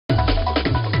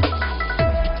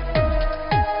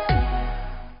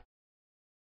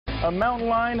A mountain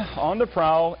lion on the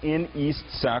prowl in East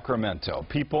Sacramento.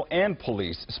 People and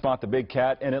police spot the big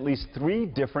cat in at least 3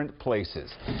 different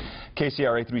places.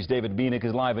 KCRA 3's David Bienick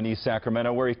is live in East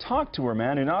Sacramento, where he talked to a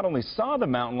man who not only saw the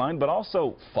mountain lion but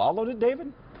also followed it,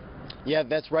 David? Yeah,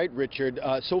 that's right, Richard.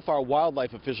 So far,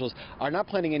 wildlife officials are not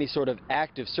planning any sort of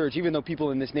active search. Even though people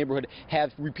in this neighborhood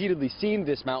have repeatedly seen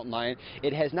this mountain lion,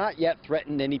 it has not yet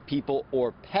threatened any people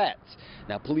or pets.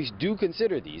 Now, police do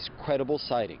consider these credible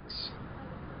sightings.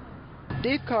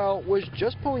 Dave Kyle was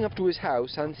just pulling up to his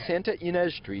house on Santa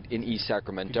Ynez Street in East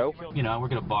Sacramento. You know, I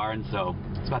work at a bar, and so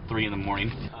it's about 3 in the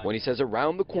morning. When he says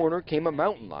around the corner came a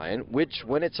mountain lion, which,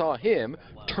 when it saw him,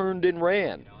 turned and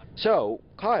ran. So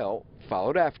Kyle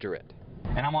followed after it.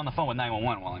 And I'm on the phone with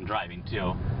 911 while I'm driving,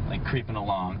 too, like creeping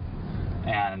along.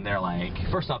 And they're like,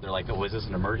 first off, they're like, oh, is this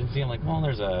an emergency? I'm like, well,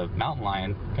 there's a mountain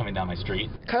lion coming down my street.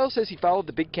 Kyle says he followed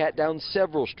the big cat down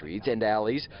several streets and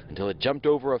alleys until it jumped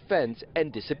over a fence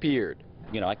and disappeared.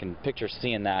 You know, I can picture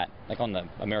seeing that, like on the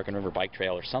American River Bike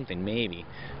Trail or something, maybe,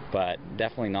 but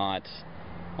definitely not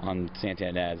on Santa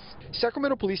Ynez.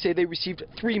 Sacramento police say they received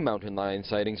 3 mountain lion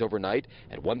sightings overnight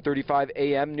at 1:35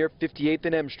 a.m. near 58th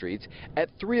and M Streets, at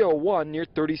 3:01 near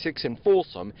 36 and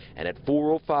Folsom, and at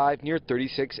 4:05 near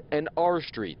 36 and R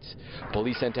Streets.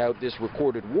 Police sent out this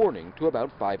recorded warning to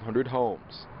about 500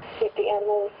 homes. If the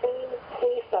animal is seen,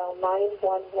 please dial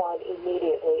 911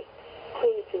 immediately.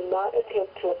 Please do not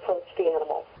attempt to approach the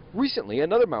animal. Recently,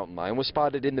 another mountain lion was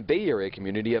spotted in the Bay Area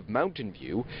community of Mountain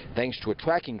View. Thanks to a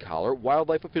tracking collar,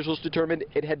 wildlife officials determined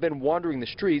it had been wandering the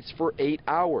streets for 8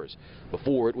 hours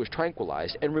before it was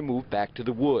tranquilized and removed back to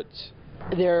the woods.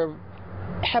 Their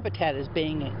habitat is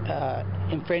being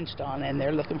infringed on, and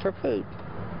they're looking for food.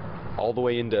 All the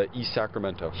way into East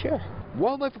Sacramento. Sure.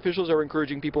 Wildlife officials are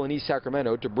encouraging people in East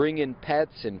Sacramento to bring in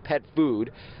pets and pet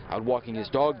food. Out walking his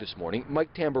dog this morning,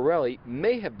 Mike Tamborelli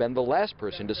may have been the last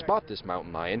person to spot this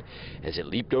mountain lion as it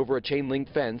leaped over a chain-link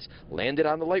fence, landed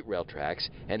on the light rail tracks,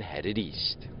 and headed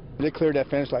east. They cleared that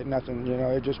fence like nothing, you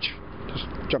know, it just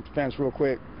jumped the fence real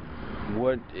quick.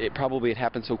 It probably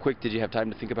happened so quick. Did you have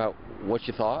time to think about what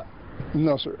you thought?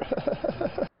 No, sir.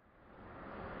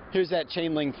 Here's that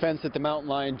chain link fence that the mountain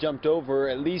lion jumped over,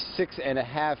 at least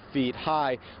 6.5 feet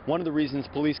high. One of the reasons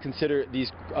police consider these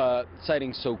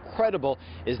sightings so credible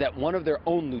is that one of their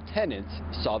own lieutenants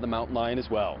saw the mountain lion as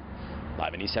well.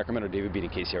 Live in East Sacramento, David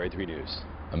Bienick, KCRA 3 News.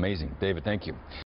 Amazing. David, thank you.